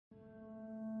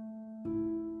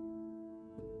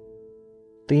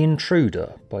The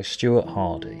Intruder by Stuart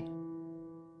Hardy.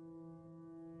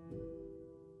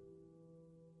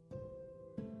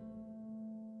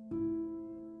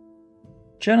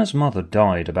 Jenna's mother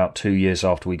died about 2 years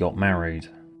after we got married.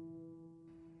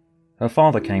 Her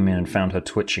father came in and found her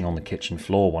twitching on the kitchen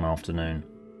floor one afternoon.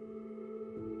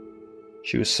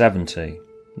 She was 70,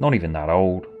 not even that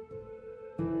old.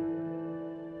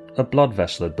 A blood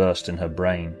vessel had burst in her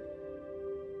brain.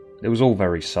 It was all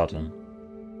very sudden.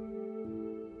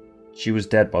 She was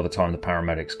dead by the time the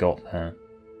paramedics got there.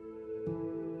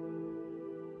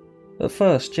 At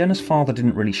first, Jenna's father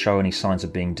didn't really show any signs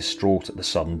of being distraught at the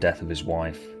sudden death of his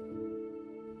wife.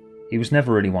 He was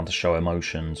never really one to show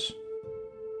emotions.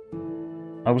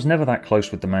 I was never that close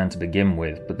with the man to begin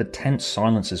with, but the tense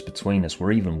silences between us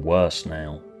were even worse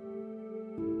now.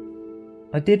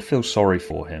 I did feel sorry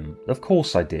for him, of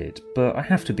course I did, but I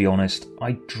have to be honest,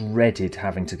 I dreaded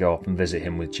having to go up and visit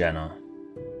him with Jenna.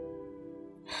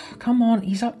 Come on,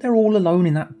 he's up there all alone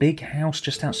in that big house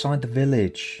just outside the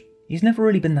village. He's never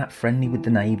really been that friendly with the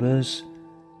neighbours.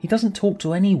 He doesn't talk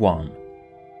to anyone.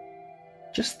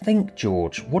 Just think,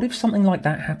 George, what if something like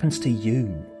that happens to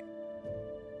you?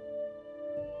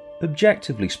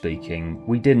 Objectively speaking,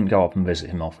 we didn't go up and visit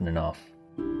him often enough.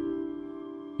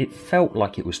 It felt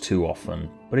like it was too often,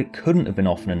 but it couldn't have been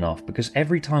often enough because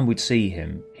every time we'd see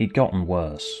him, he'd gotten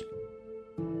worse.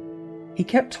 He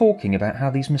kept talking about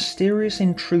how these mysterious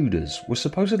intruders were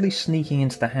supposedly sneaking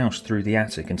into the house through the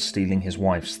attic and stealing his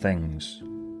wife's things.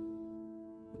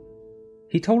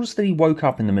 He told us that he woke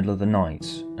up in the middle of the night,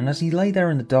 and as he lay there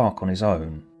in the dark on his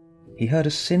own, he heard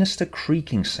a sinister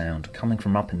creaking sound coming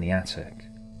from up in the attic.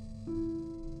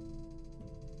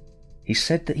 He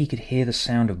said that he could hear the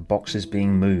sound of boxes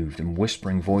being moved and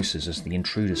whispering voices as the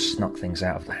intruders snuck things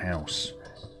out of the house.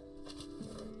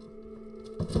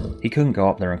 He couldn't go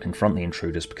up there and confront the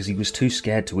intruders because he was too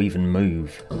scared to even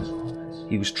move.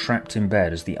 He was trapped in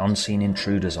bed as the unseen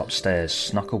intruders upstairs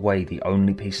snuck away the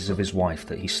only pieces of his wife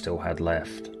that he still had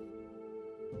left.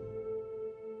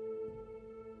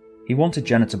 He wanted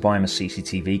Jenna to buy him a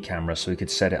CCTV camera so he could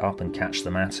set it up and catch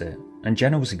them at it, and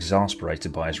Jenna was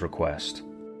exasperated by his request.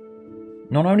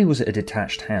 Not only was it a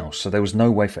detached house, so there was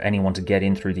no way for anyone to get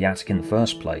in through the attic in the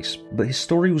first place, but his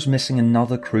story was missing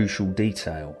another crucial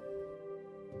detail.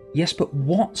 Yes, but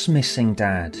what's missing,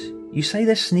 Dad? You say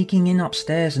they're sneaking in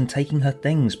upstairs and taking her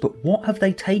things, but what have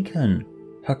they taken?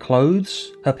 Her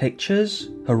clothes? Her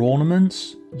pictures? Her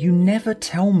ornaments? You never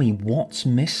tell me what's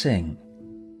missing.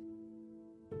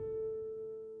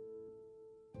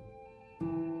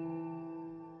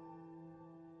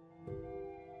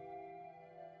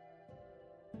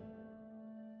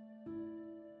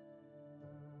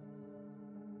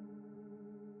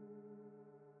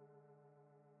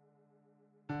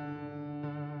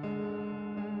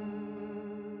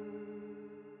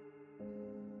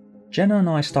 Jenna and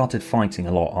I started fighting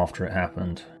a lot after it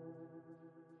happened.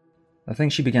 I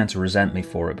think she began to resent me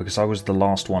for it because I was the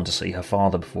last one to see her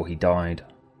father before he died.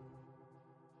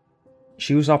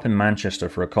 She was up in Manchester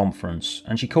for a conference,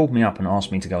 and she called me up and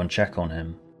asked me to go and check on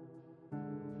him.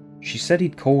 She said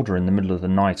he'd called her in the middle of the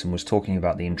night and was talking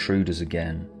about the intruders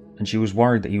again, and she was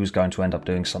worried that he was going to end up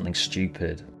doing something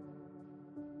stupid.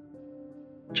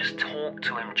 Just talk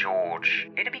to him, George.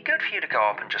 It'd be good for you to go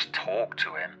up and just talk to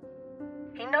him.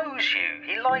 He knows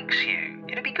you, he likes you.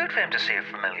 It'd be good for him to see a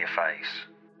familiar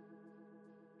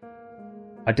face.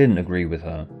 I didn't agree with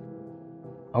her.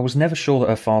 I was never sure that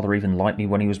her father even liked me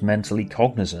when he was mentally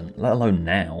cognizant, let alone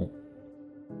now.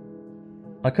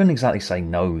 I couldn't exactly say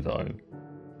no, though.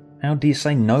 How do you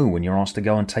say no when you're asked to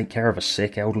go and take care of a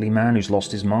sick elderly man who's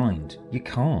lost his mind? You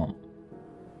can't.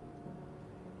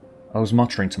 I was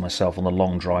muttering to myself on the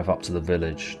long drive up to the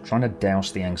village, trying to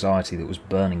douse the anxiety that was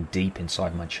burning deep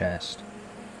inside my chest.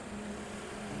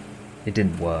 It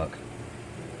didn't work.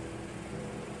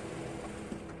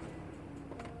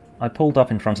 I pulled up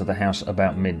in front of the house at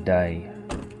about midday.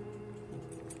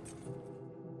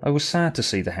 I was sad to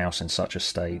see the house in such a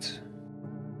state.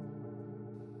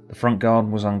 The front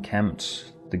garden was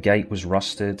unkempt, the gate was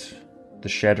rusted, the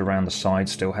shed around the side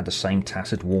still had the same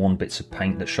tattered, worn bits of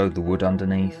paint that showed the wood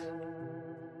underneath.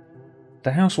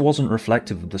 The house wasn't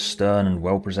reflective of the stern and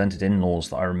well-presented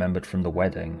in-laws that I remembered from the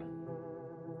wedding.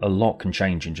 A lot can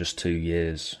change in just 2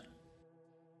 years.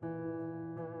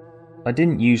 I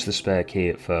didn't use the spare key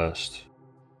at first.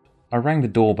 I rang the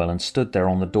doorbell and stood there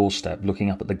on the doorstep looking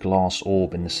up at the glass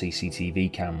orb in the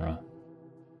CCTV camera.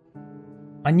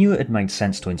 I knew it had made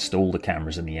sense to install the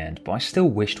cameras in the end, but I still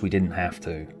wished we didn't have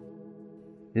to.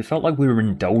 It felt like we were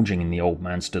indulging in the old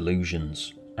man's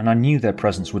delusions, and I knew their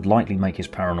presence would likely make his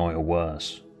paranoia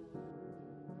worse.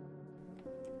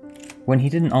 When he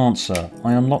didn't answer,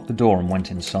 I unlocked the door and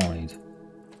went inside.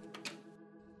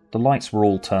 The lights were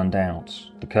all turned out,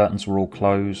 the curtains were all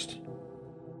closed.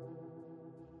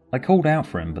 I called out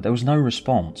for him, but there was no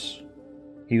response.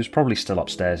 He was probably still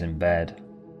upstairs in bed.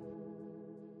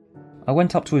 I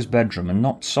went up to his bedroom and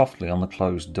knocked softly on the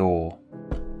closed door.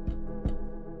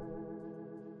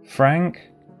 "Frank?"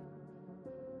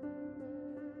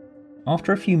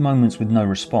 After a few moments with no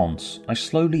response, I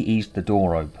slowly eased the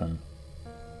door open.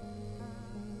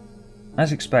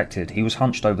 As expected, he was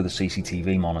hunched over the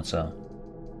CCTV monitor.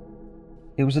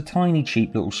 It was a tiny,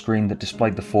 cheap little screen that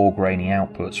displayed the 4 grainy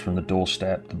outputs from the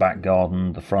doorstep, the back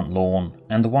garden, the front lawn,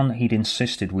 and the one that he'd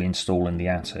insisted we install in the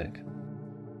attic.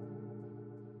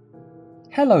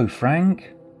 "Hello,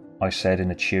 Frank," I said in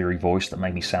a cheery voice that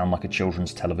made me sound like a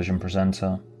children's television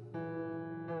presenter.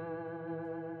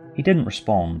 He didn't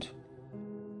respond.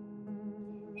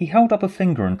 He held up a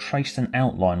finger and traced an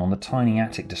outline on the tiny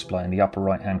attic display in the upper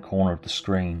right-hand corner of the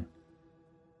screen.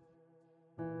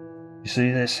 "You see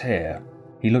this here?"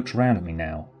 He looked round at me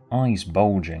now, eyes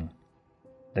bulging.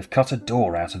 "They've cut a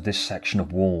door out of this section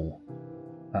of wall.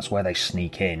 That's where they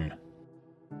sneak in."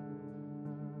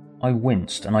 I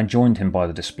winced and I joined him by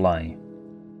the display.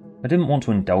 I didn't want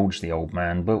to indulge the old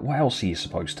man, but what else are you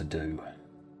supposed to do?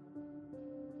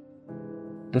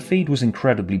 The feed was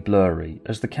incredibly blurry,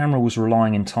 as the camera was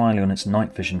relying entirely on its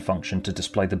night vision function to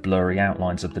display the blurry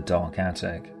outlines of the dark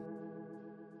attic.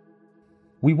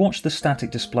 We watched the static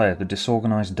display of the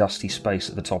disorganised dusty space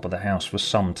at the top of the house for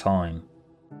some time.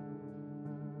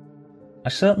 I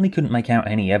certainly couldn't make out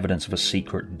any evidence of a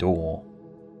secret door.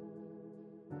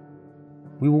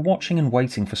 We were watching and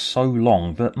waiting for so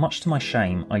long that, much to my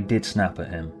shame, I did snap at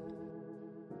him.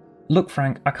 "Look,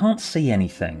 Frank, I can't see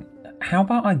anything. How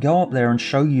about I go up there and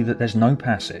show you that there's no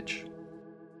passage?"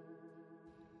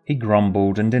 He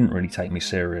grumbled and didn't really take me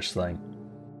seriously.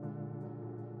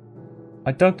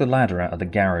 I dug the ladder out of the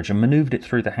garage and manoeuvred it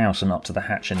through the house and up to the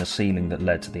hatch in the ceiling that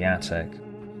led to the attic.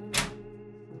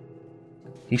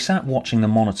 He sat watching the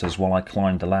monitors while I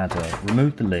climbed the ladder,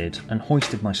 removed the lid, and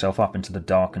hoisted myself up into the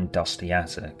dark and dusty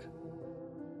attic.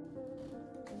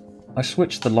 I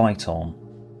switched the light on.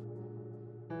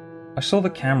 I saw the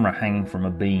camera hanging from a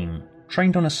beam,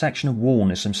 trained on a section of wall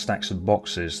near some stacks of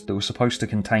boxes that were supposed to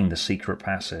contain the secret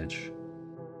passage.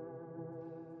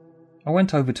 I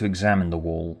went over to examine the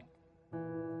wall.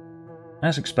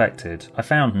 As expected, I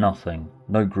found nothing,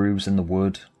 no grooves in the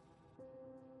wood.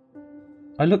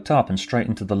 I looked up and straight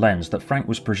into the lens that Frank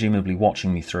was presumably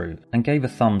watching me through, and gave a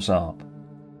thumbs up.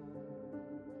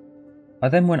 I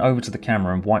then went over to the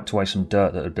camera and wiped away some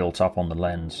dirt that had built up on the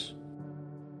lens.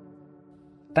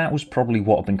 That was probably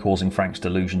what had been causing Frank's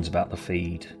delusions about the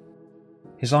feed.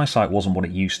 His eyesight wasn't what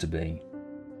it used to be.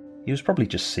 He was probably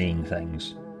just seeing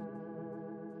things.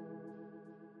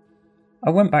 I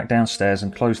went back downstairs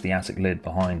and closed the attic lid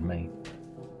behind me.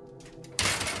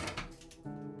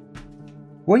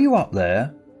 "Were you up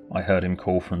there?" I heard him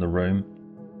call from the room.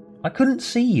 "I couldn't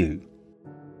see you."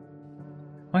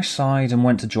 I sighed and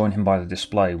went to join him by the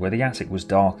display, where the attic was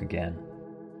dark again.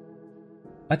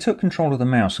 I took control of the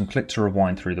mouse and clicked to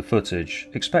rewind through the footage,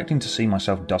 expecting to see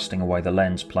myself dusting away the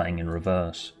lens playing in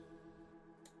reverse.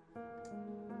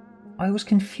 I was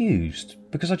confused,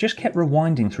 because I just kept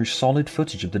rewinding through solid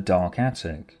footage of the dark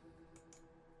attic.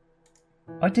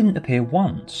 I didn't appear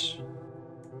once.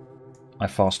 I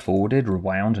fast-forwarded,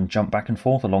 rewound, and jumped back and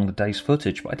forth along the day's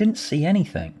footage, but I didn't see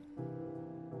anything.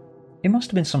 It must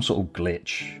have been some sort of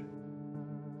glitch.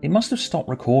 It must have stopped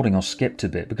recording or skipped a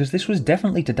bit, because this was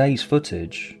definitely today's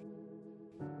footage.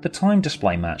 The time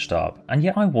display matched up, and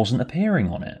yet I wasn't appearing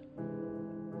on it.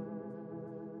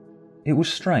 It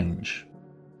was strange.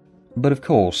 But of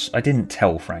course, I didn't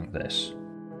tell Frank this.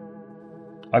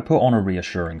 I put on a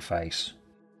reassuring face.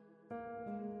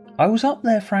 "I was up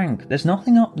there, Frank. There's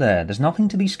nothing up there. There's nothing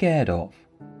to be scared of."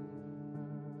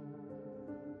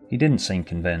 He didn't seem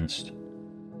convinced.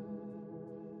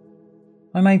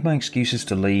 I made my excuses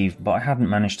to leave, but I hadn't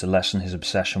managed to lessen his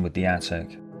obsession with the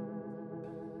attic.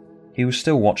 He was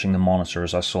still watching the monitor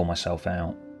as I saw myself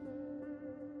out.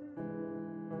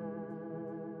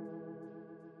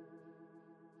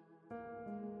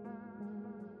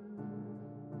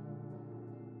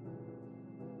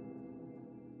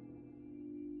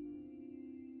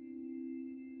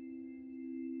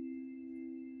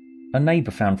 A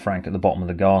neighbour found Frank at the bottom of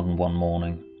the garden one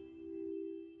morning.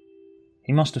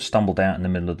 He must have stumbled out in the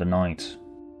middle of the night.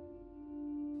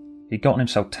 He'd gotten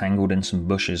himself tangled in some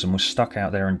bushes and was stuck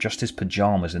out there in just his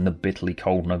pyjamas in the bitterly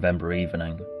cold November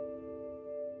evening.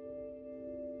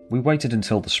 We waited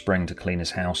until the spring to clean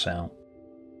his house out.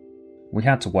 We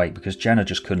had to wait because Jenna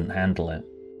just couldn't handle it.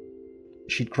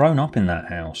 She'd grown up in that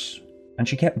house, and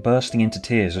she kept bursting into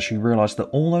tears as she realised that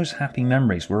all those happy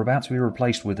memories were about to be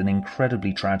replaced with an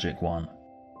incredibly tragic one.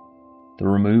 The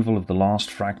removal of the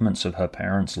last fragments of her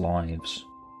parents' lives.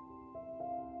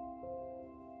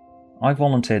 I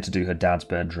volunteered to do her dad's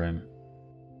bedroom.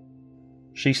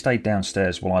 She stayed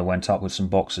downstairs while I went up with some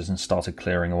boxes and started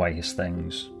clearing away his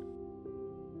things.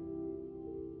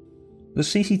 The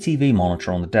CCTV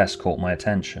monitor on the desk caught my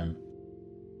attention.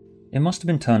 It must have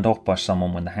been turned off by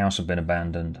someone when the house had been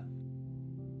abandoned.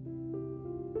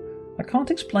 I can't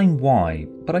explain why,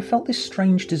 but I felt this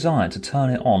strange desire to turn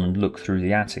it on and look through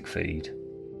the attic feed.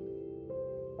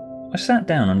 I sat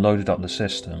down and loaded up the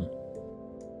system.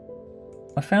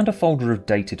 I found a folder of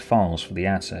dated files for the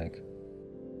attic.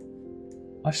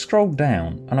 I scrolled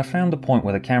down and I found the point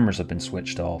where the cameras had been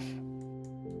switched off.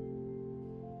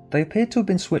 They appeared to have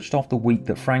been switched off the week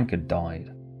that Frank had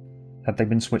died. Had they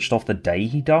been switched off the day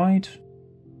he died?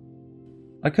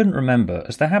 I couldn't remember,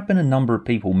 as there had been a number of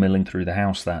people milling through the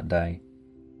house that day.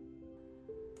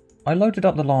 I loaded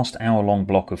up the last hour-long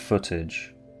block of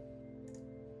footage.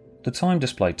 The time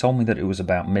display told me that it was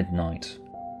about midnight.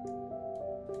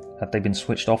 Had they been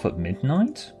switched off at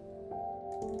midnight?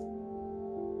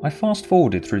 I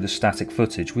fast-forwarded through the static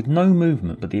footage with no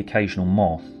movement but the occasional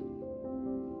moth.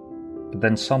 But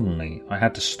then suddenly, I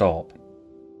had to stop.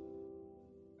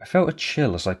 I felt a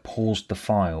chill as I paused the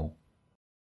file.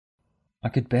 I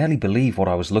could barely believe what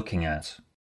I was looking at.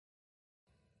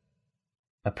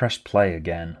 I pressed play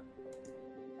again.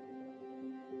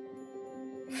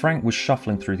 Frank was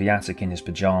shuffling through the attic in his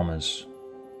pyjamas.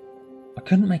 I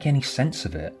couldn't make any sense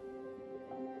of it.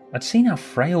 I'd seen how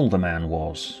frail the man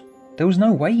was. There was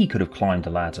no way he could have climbed the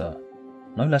ladder,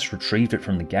 no less retrieved it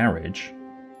from the garage.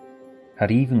 Had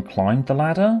he even climbed the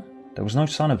ladder? There was no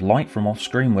sign of light from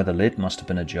off-screen where the lid must have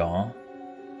been ajar.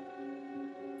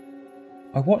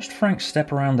 I watched Frank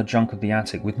step around the junk of the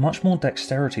attic with much more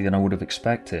dexterity than I would have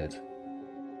expected.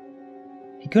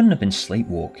 He couldn't have been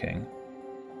sleepwalking.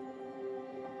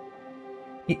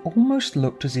 It almost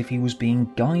looked as if he was being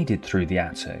guided through the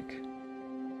attic.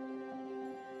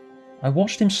 I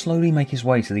watched him slowly make his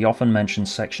way to the often-mentioned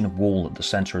section of wall at the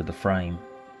centre of the frame.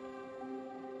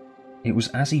 It was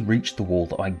as he reached the wall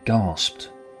that I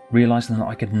gasped, realising that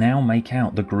I could now make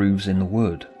out the grooves in the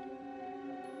wood.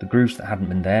 The grooves that hadn't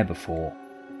been there before.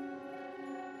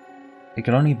 It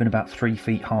could only have been about 3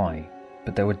 feet high,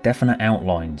 but there were definite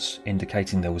outlines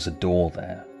indicating there was a door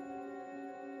there.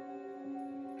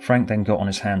 Frank then got on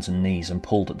his hands and knees and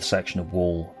pulled at the section of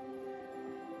wall.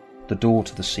 The door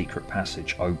to the secret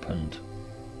passage opened.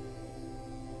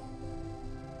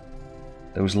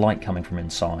 There was light coming from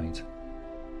inside.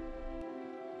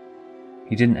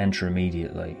 He didn't enter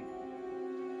immediately.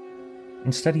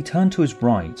 Instead, he turned to his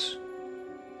right,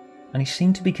 and he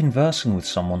seemed to be conversing with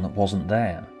someone that wasn't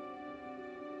there.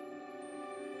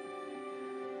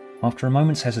 After a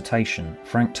moment's hesitation,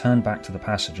 Frank turned back to the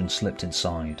passage and slipped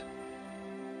inside.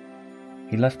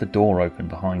 He left the door open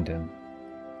behind him.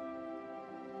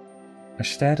 I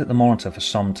stared at the monitor for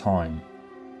some time.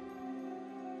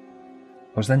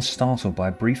 I was then startled by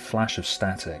a brief flash of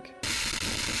static.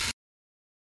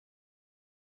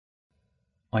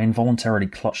 I involuntarily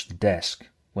clutched the desk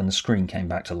when the screen came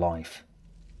back to life.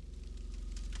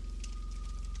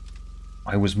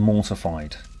 I was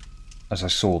mortified as I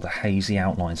saw the hazy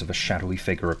outlines of a shadowy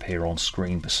figure appear on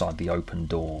screen beside the open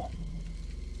door.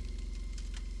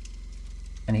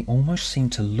 And it almost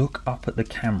seemed to look up at the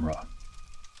camera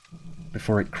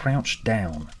before it crouched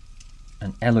down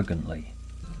and elegantly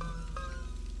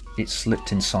it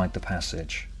slipped inside the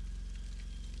passage.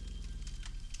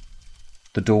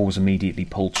 The door was immediately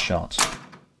pulled shut,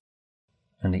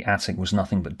 and the attic was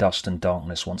nothing but dust and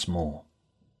darkness once more.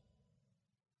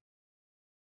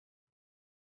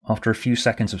 After a few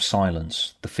seconds of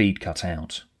silence, the feed cut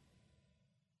out.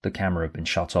 The camera had been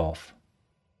shut off.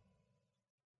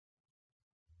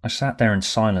 I sat there in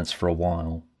silence for a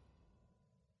while.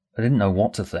 I didn't know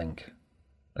what to think.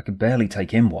 I could barely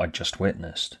take in what I'd just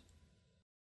witnessed.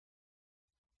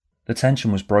 The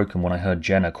tension was broken when I heard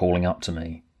Jenna calling up to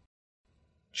me.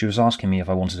 She was asking me if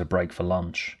I wanted a break for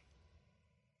lunch.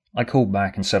 I called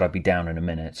back and said I'd be down in a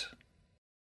minute.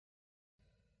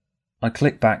 I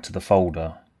clicked back to the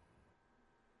folder.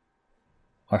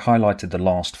 I highlighted the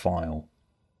last file.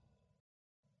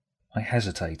 I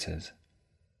hesitated.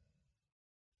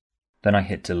 Then I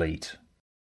hit delete.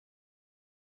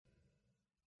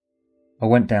 I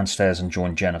went downstairs and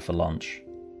joined Jenna for lunch.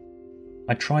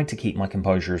 I tried to keep my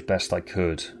composure as best I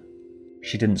could.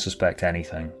 She didn't suspect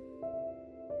anything.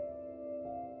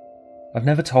 I've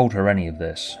never told her any of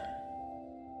this.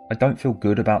 I don't feel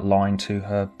good about lying to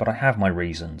her, but I have my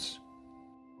reasons.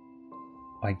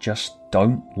 I just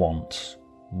don't want,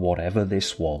 whatever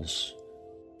this was,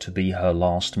 to be her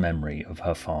last memory of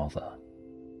her father.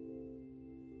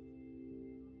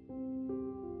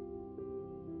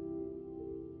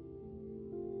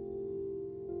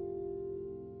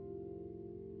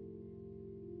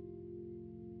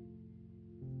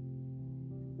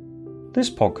 This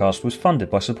podcast was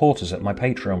funded by supporters at my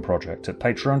Patreon project at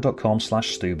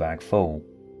patreon.com/stewbagfull.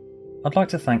 I'd like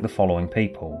to thank the following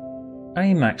people: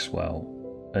 A. Maxwell,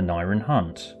 Anirin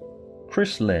Hunt,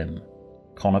 Chris Lim,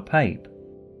 Connor Pape,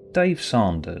 Dave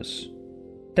Sanders,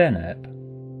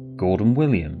 Denep, Gordon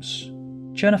Williams,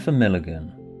 Jennifer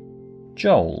Milligan,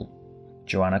 Joel,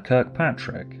 Joanna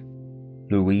Kirkpatrick,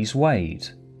 Louise Wade,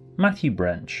 Matthew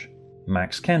Brench,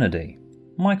 Max Kennedy,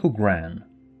 Michael Gran,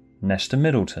 Nesta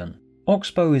Middleton,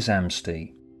 Oxbow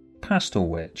Isamsti, Pastel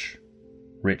Witch,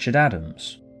 Richard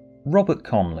Adams, Robert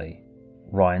Conley,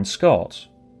 Ryan Scott,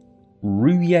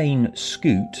 Ruyane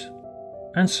Scoot,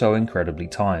 and So Incredibly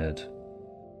Tired.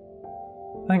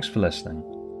 Thanks for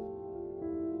listening.